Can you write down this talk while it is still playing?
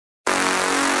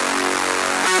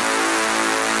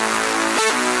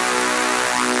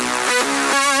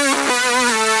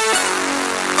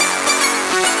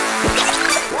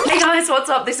what's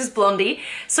up? This is Blondie.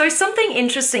 So something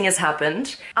interesting has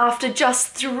happened. After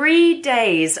just 3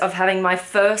 days of having my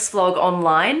first vlog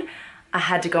online, I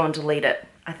had to go and delete it.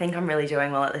 I think I'm really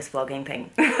doing well at this vlogging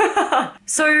thing.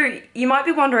 So you might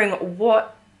be wondering,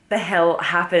 what the hell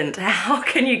happened? How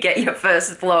can you get your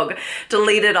first vlog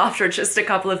deleted after just a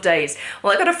couple of days?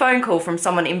 Well, I got a phone call from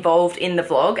someone involved in the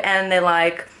vlog and they're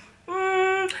like,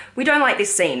 we don't like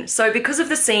this scene. So because of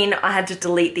the scene, I had to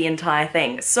delete the entire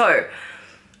thing. So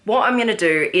what I'm gonna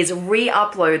do is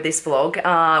re-upload this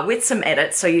vlog with some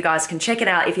edits so you guys can check it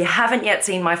out. If you haven't yet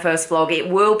seen my first vlog, it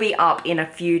will be up in a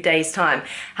few days' time.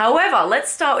 However,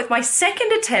 let's start with my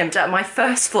second attempt at my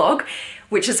first vlog,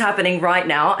 which is happening right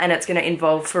now, and it's gonna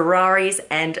involve Ferraris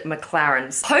and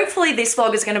McLarens. Hopefully this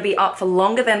vlog is gonna be up for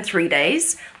longer than 3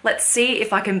 days. Let's see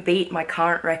if I can beat my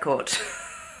current record.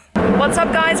 What's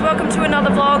up guys, welcome to another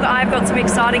vlog. I've got some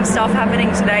exciting stuff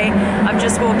happening today. I've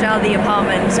just walked out of the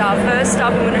apartment. First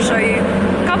up, I'm going to show you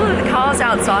a couple of the cars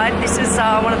outside. This is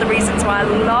one of the reasons why I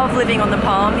love living on the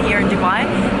Palm here in Dubai,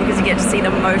 because you get to see the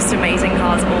most amazing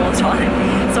cars all the time.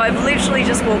 So I've literally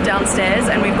just walked downstairs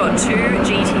and we've got 2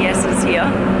 GTSs here,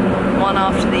 one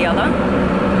after the other.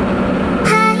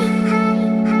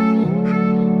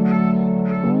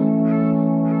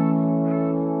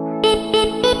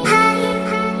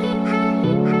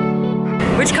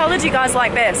 Which color do you guys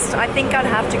like best? I think I'd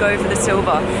have to go for the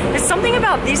silver. There's something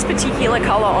about this particular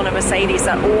color on a Mercedes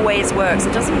that always works.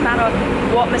 It doesn't matter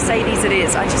what Mercedes it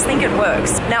is, I just think it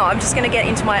works. Now I'm just gonna get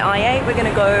into my i8. We're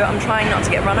gonna go, I'm trying not to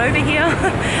get run over here.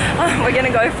 We're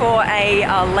gonna go for a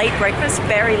late breakfast,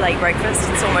 very late breakfast.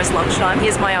 It's almost lunchtime.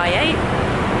 Here's my i8.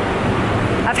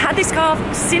 I've had this car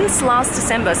since last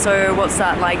December, so what's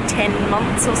that, like 10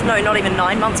 months or so? No, not even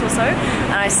 9 months or so,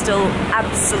 and I still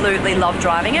absolutely love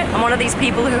driving it. I'm one of these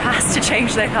people who has to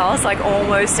change their cars like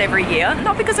almost every year.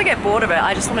 Not because I get bored of it,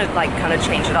 I just want to like kind of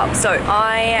change it up. So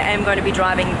I am going to be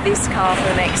driving this car for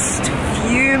the next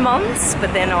few months,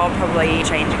 but then I'll probably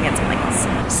change and get something else.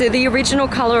 So the original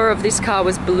color of this car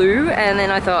was blue, and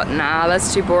then I thought, nah,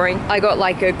 that's too boring. I got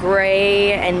like a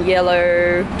gray and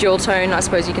yellow dual tone. I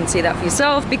suppose you can see that for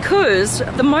yourself, because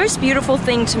the most beautiful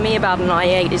thing to me about an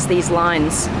i8 is these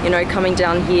lines, you know, coming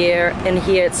down here and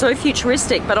here. It's so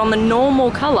futuristic, but on the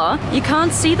normal color, you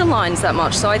can't see the lines that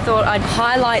much. So I thought I'd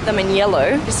highlight them in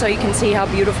yellow just so you can see how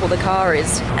beautiful the car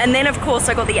is. And then of course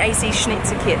I got the AC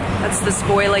Schnitzer kit. That's the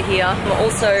spoiler here.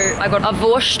 Also, I got a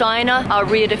Vorsteiner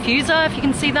rear diffuser, if you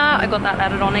can see that. I got that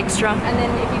added on extra. And then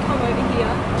if you come over here,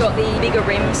 got the bigger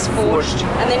rims forged.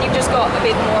 And then you've just got a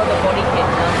bit more of a body kit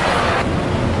down here.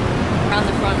 Around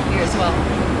the front here as well.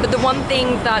 But the one thing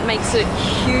that makes it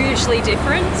hugely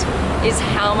different is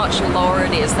how much lower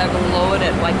it is. They've lowered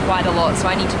it like quite a lot, so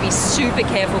I need to be super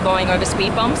careful going over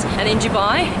speed bumps. And in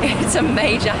Dubai, it's a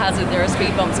major hazard. There are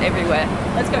speed bumps everywhere.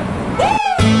 Let's go.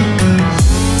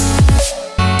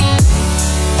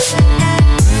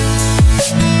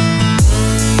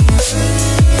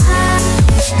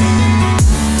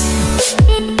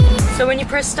 So when you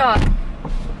press start,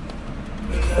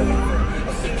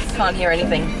 can't hear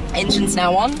anything. Engine's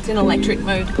now on, it's in electric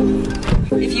mode.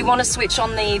 If you want to switch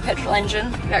on the petrol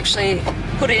engine, you actually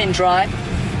put it in drive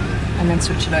and then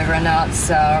switch it over, and now it's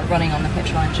running on the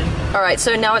petrol engine. Alright,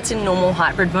 so now it's in normal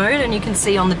hybrid mode, and you can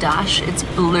see on the dash it's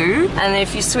blue. And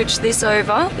if you switch this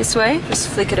over this way, just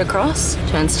flick it across,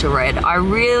 turns to red. I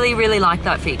really like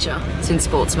that feature. It's in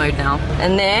sports mode now.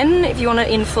 And then if you want it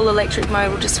in full electric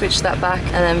mode, we'll just switch that back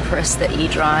and then press the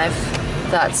e-drive.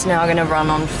 That's now going to run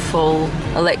on full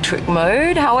electric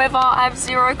mode. However, I have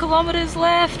 0 kilometers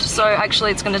left, so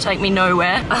actually it's going to take me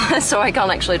nowhere. So I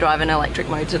can't actually drive in electric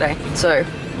mode today. So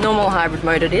normal hybrid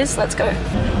mode it is. Let's go.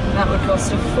 That would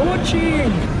cost a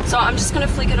fortune. So I'm just going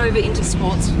to flick it over into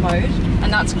sports mode,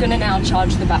 and that's going to now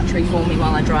charge the battery for me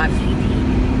while I drive.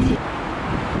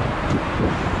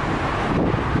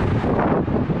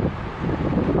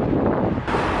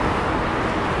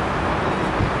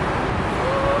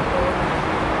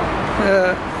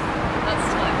 That's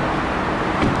tight.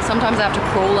 Sometimes I have to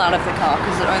crawl out of the car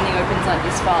because it only opens like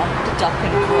this far to duck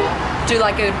and crawl. Do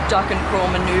like a duck and crawl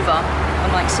maneuver.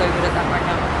 I'm like so good at that right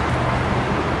now.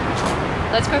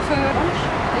 Let's go for lunch.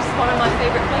 This is one of my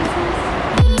favorite places.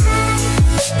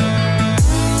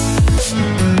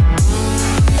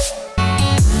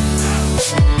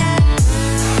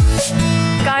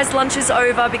 Guys, lunch is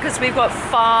over because we've got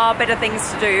far better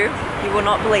things to do. You will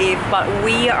not believe, but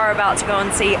we are about to go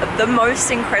and see the most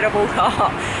incredible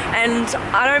car. And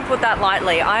I don't put that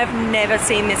lightly. I've never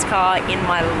seen this car in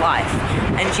my life.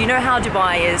 And you know how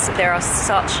Dubai is. There are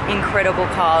such incredible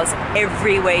cars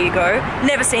everywhere you go.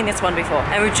 Never seen this one before.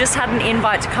 And we've just had an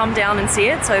invite to come down and see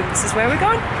it. So this is where we're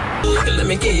going. Let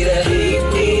me get you that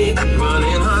heat.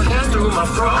 Running her hands through my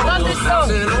fro. Love this song.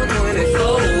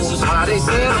 This is why they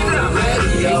said on the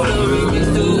radio.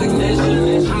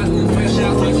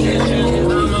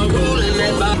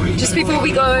 Just before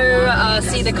we go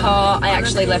see the car, I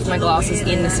actually left my glasses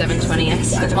in the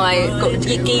 720S. My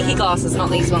geeky glasses, not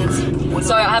these ones.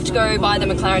 So I have to go by the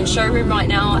McLaren showroom right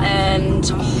now, and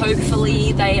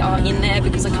hopefully they are in there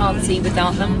because I can't see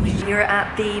without them. You're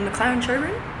at the McLaren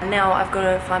showroom. Now I've got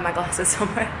to find my glasses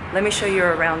somewhere. Let me show you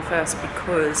around first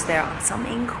because there are some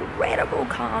incredible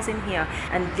cars in here,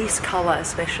 and this color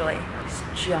especially is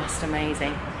just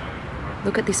amazing.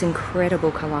 Look at this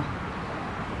incredible color.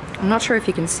 I'm not sure if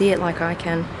you can see it like I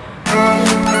can.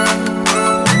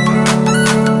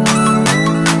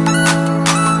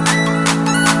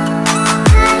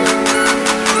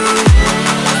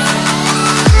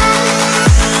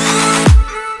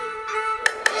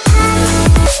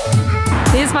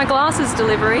 Here's my glasses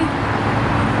delivery.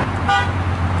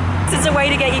 This is a way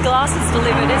to get your glasses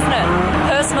delivered, isn't it?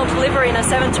 Personal delivery in a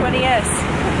 720S.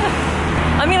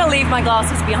 I'm gonna leave my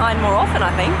glasses behind more often,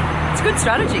 I think. It's a good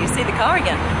strategy. See the car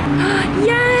again.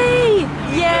 Yay!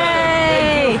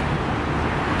 Yay!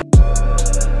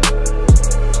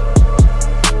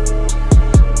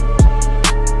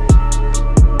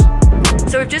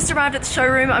 So we've just arrived at the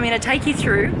showroom. I'm going to take you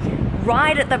through.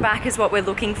 Right at the back is what we're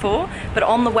looking for, but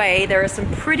on the way there are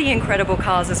some pretty incredible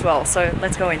cars as well. So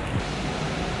let's go in.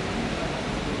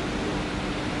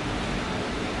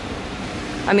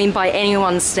 I mean, by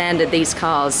anyone's standard, these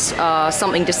cars are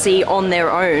something to see on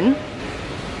their own.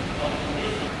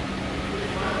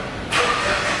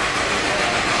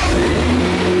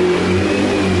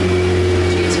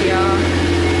 GTR.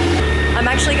 I'm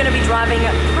actually going to be driving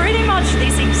pretty much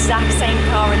this exact same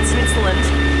car in Switzerland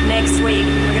next week.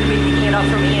 We're going to be picking it up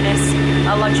from ENS,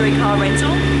 a luxury car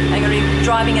rental. I'm going to be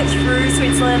driving it through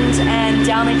Switzerland and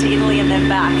down into Italy and then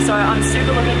back. So I'm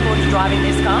super looking forward to driving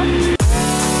this car.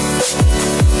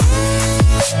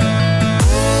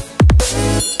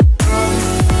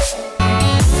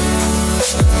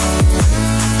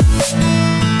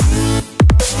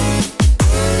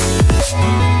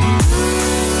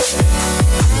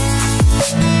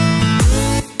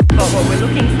 What we're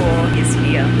looking for is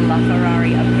here, La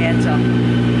Ferrari Aperta.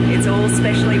 It's all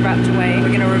specially wrapped away. We're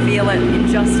going to reveal it in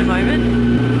just a moment.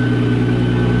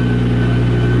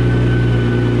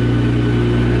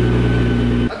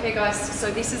 Okay guys,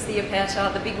 so this is the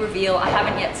Aperta, the big reveal. I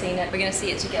haven't yet seen it. We're going to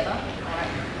see it together. All right.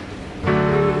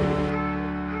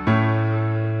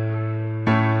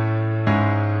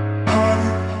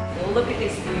 Look at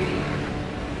this beauty.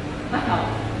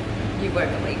 You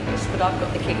won't believe this, but I've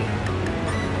got the key.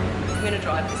 I'm going to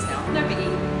drive this now. No biggie.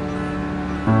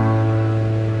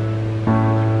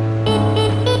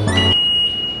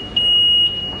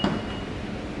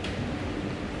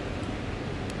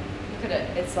 Look at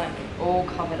it. It's like all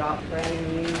covered up,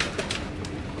 brand new.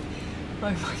 Oh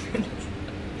my goodness.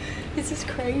 This is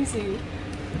crazy.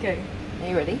 Okay, are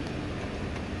you ready?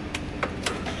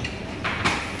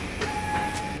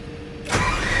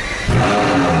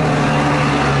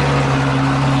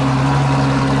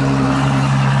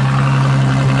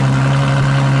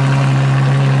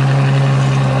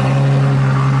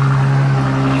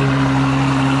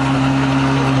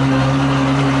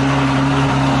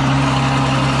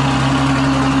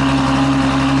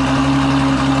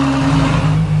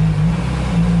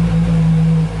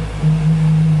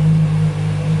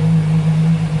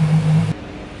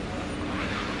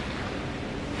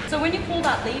 So when you pull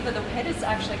that lever, the headers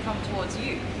actually come towards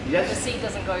you. Yes. The seat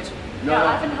doesn't go to... No, yeah, no.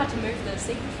 I haven't had to move the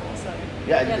seat before, so...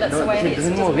 Yeah, that's no, the way it is. It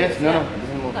doesn't move, yes, no, it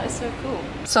doesn't move. That is so cool.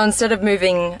 So instead of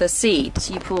moving the seat,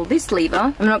 you pull this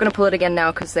lever. I'm not going to pull it again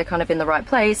now because they're kind of in the right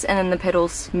place, and then the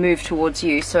pedals move towards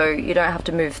you, so you don't have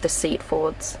to move the seat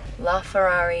forwards. La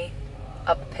Ferrari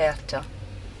Aperta.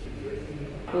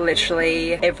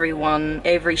 Literally everyone,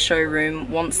 every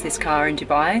showroom wants this car in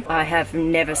Dubai. I have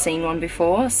never seen one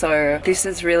before, so this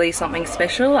is really something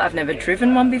special. I've never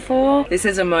driven one before. This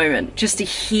is a moment. Just to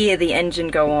hear the engine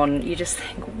go on, you just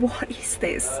think, what is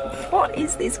this? What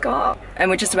is this car? And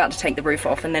we're just about to take the roof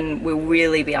off, and then we'll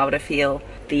really be able to feel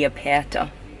the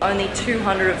Aperta. Only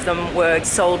 200 of them were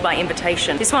sold by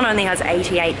invitation. This one only has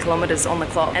 88 kilometers on the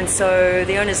clock, and so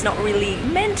the owner's not really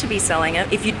meant to be selling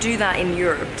it. If you do that in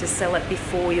Europe, to sell it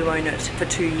before you own it for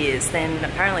 2 years, then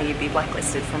apparently you'd be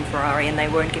blacklisted from Ferrari and they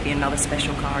won't give you another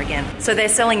special car again. So they're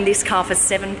selling this car for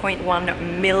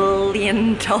 $7.1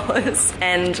 million,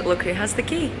 and look who has the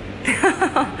key.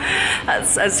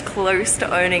 That's as close to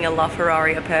owning a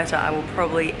LaFerrari Aperta I will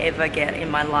probably ever get in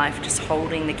my life, just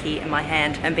holding the key in my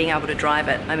hand and being able to drive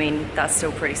it. I mean, that's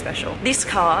still pretty special. This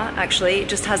car actually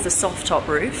just has the soft top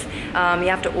roof. You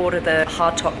have to order the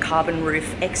hard top carbon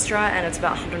roof extra, and it's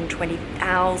about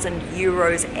 120,000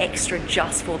 euros extra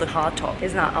just for the hard top.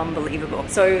 Isn't that unbelievable?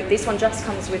 So this one just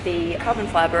comes with the carbon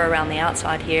fiber around the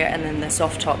outside here, and then the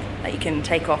soft top that you can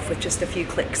take off with just a few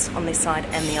clicks on this side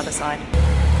and the other side.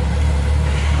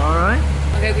 All right.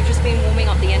 Okay, we've just been warming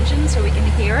up the engine so we can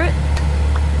hear it.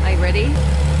 Are you ready?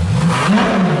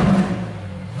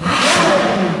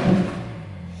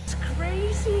 It's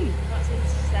crazy. That's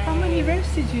insane. How many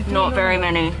revs did you do? Not very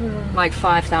many. Like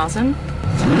 5,000.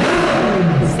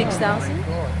 6,000. And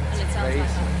it sounds like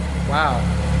that. Wow.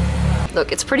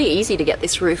 Look, it's pretty easy to get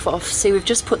this roof off. See, we've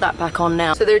just put that back on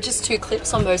now. So there are just 2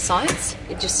 clips on both sides.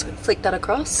 You just flick that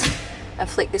across and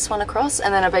flick this one across,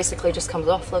 and then it basically just comes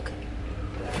off. Look.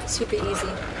 Super easy.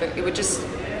 It would just,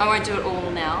 I won't do it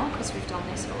all now because we've done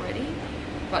this already,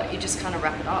 but you just kind of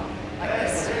wrap it up like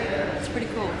this. It's pretty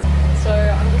cool. So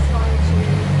I'm just going to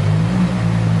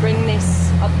bring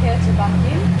this Aperta back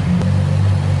in.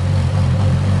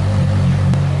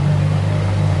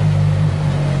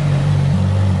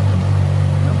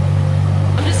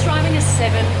 I'm just driving a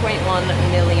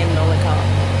 $7.1 million car.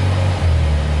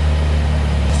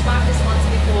 I've drove this once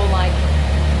before, like,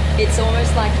 it's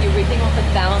almost like you're ripping off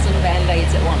 1,000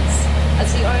 band-aids at once.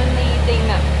 That's the only thing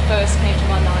that first came to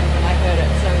my mind when I heard it.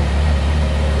 So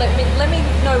let me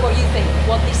know what you think,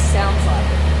 what this sounds like.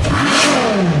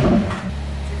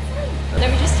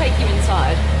 Let me just take you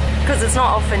inside, because it's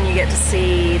not often you get to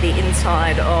see the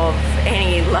inside of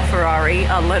any LaFerrari,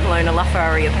 let alone a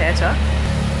LaFerrari Aperta.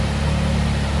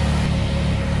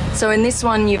 So in this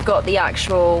one, you've got the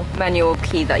actual manual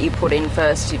key that you put in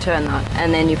first, you turn that,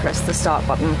 and then you press the start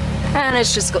button. And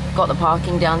it's just got the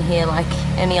parking down here like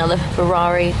any other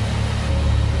Ferrari.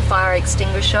 Fire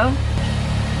extinguisher.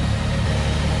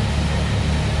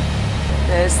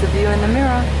 There's the view in the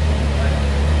mirror.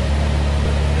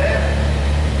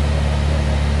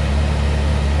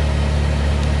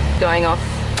 Going off.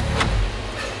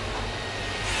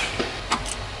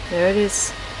 There it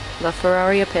is,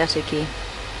 LaFerrari Aperta key.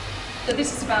 So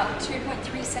this is about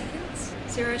 2.3 seconds,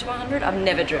 0 to 100. I've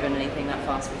never driven anything that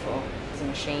fast before. It's a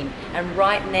machine. And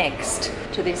right next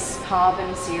to this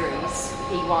Carbon Series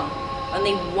P1,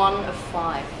 only 1 of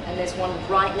 5. And there's one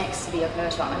right next to the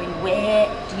Aperta. I mean, where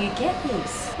do you get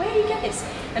this? Where do you get this?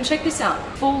 And check this out,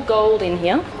 full gold in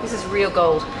here. This is real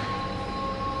gold.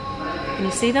 Can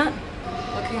you see that?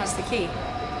 Look who has the key.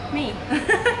 Me.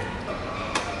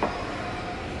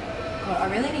 God, I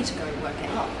really need to go work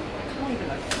it out. I don't even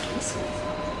know what this is.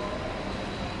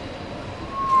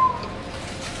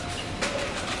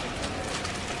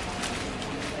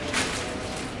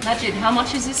 Majid, how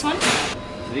much is this one?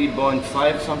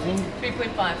 3.5 something.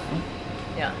 3.5.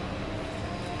 Yeah.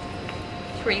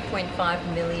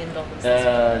 $3.5 million.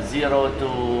 0 to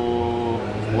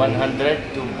 100,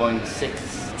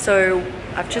 2.6. So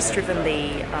I've just driven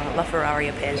the LaFerrari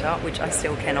Aperta, which I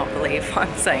still cannot believe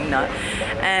I'm saying that.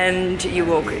 And you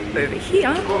walk over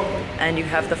here and you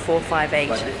have the 458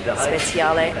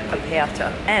 Speciale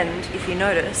Aperta. And if you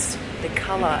notice, the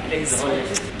colour is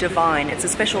divine. It's a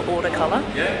special order colour,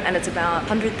 and it's about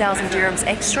 100,000 dirhams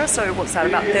extra. So what's that,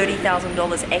 about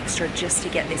 $30,000 extra just to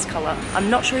get this colour. I'm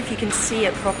not sure if you can see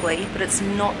it properly, but it's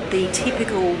not the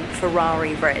typical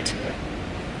Ferrari red.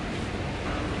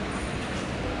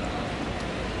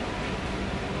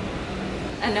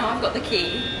 And now I've got the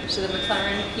key to the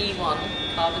McLaren P1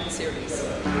 Carbon Series.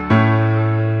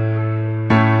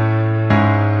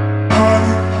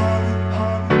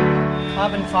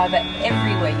 Carbon fibre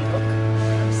everywhere you look.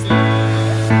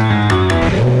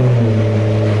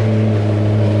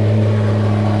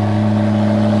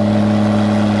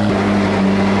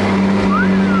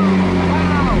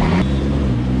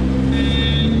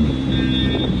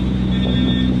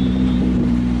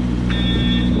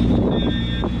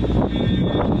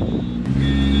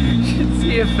 You should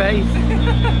see your face.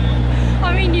 I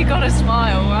mean, you gotta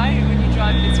smile, right, when you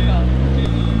drive this car.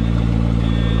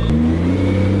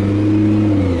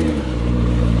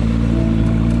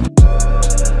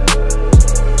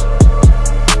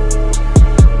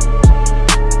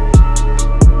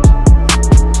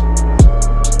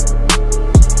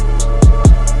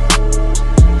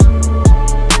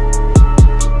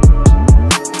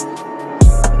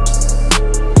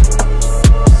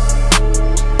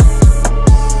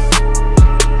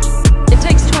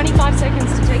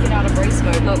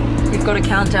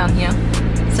 Countdown here.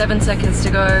 7 seconds to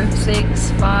go.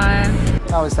 6, 5.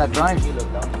 How is that drive?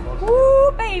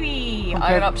 Woo, baby!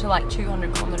 I got up to like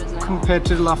 200 kilometers an hour. Compared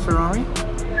to La Ferrari?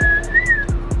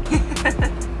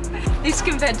 This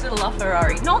compared to the La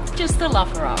Ferrari. Not just the La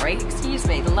Ferrari, excuse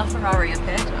me, the La Ferrari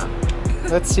Aperta.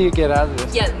 Let's see you get out of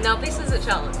this. Yeah, now this is a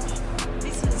challenge.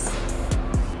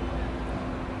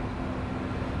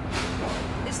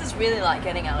 This is really like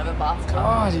getting out of a bathtub.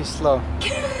 God, you're slow.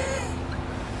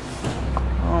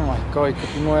 Oh my god, you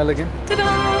could be more elegant.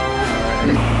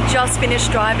 Ta-da! Just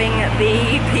finished driving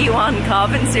the P1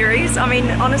 Carbon Series. I mean,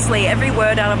 honestly, every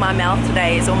word out of my mouth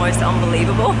today is almost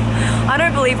unbelievable. I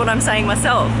don't believe what I'm saying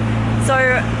myself. So,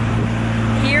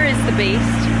 here is the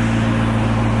beast.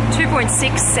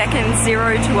 2.6 seconds,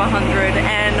 0 to 100,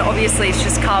 and obviously it's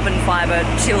just carbon fiber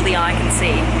till the eye can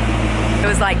see. It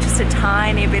was like just a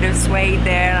tiny bit of suede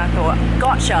there, and I thought,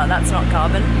 gotcha, that's not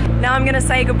carbon. Now I'm gonna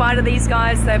say goodbye to these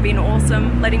guys. They've been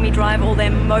awesome, letting me drive all their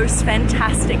most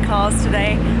fantastic cars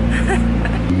today.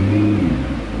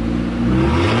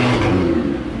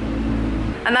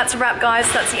 And that's a wrap,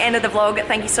 guys. That's the end of the vlog.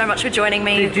 Thank you so much for joining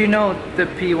me. Did you know the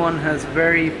P1 has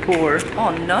very poor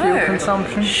Oh no. fuel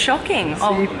consumption? Shocking. See,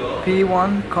 Oh,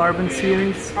 P1 Carbon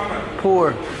Series,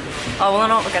 poor. well, I'm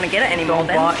not gonna get it anymore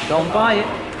then. Don't buy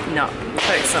it. No,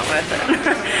 so it's not worth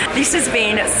it. This has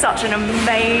been such an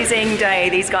amazing day.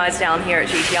 These guys down here at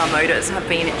GTR Motors have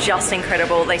been just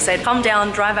incredible. They said, come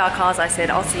down, drive our cars. I said,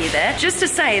 I'll see you there. Just to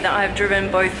say that I've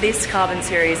driven both this Carbon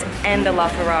Series and the La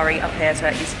Ferrari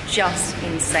Aperta is just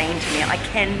insane to me. I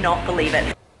cannot believe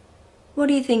it. What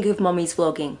do you think of Mommy's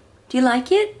vlogging? Do you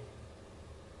like it?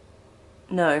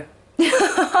 No.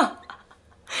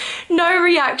 No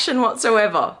reaction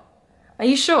whatsoever. Are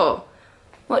you sure?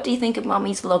 What do you think of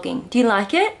Mummy's vlogging? Do you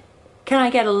like it? Can I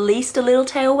get at least a little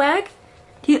tail wag?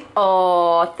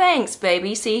 Oh, thanks,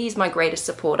 baby. See, he's my greatest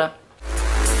supporter.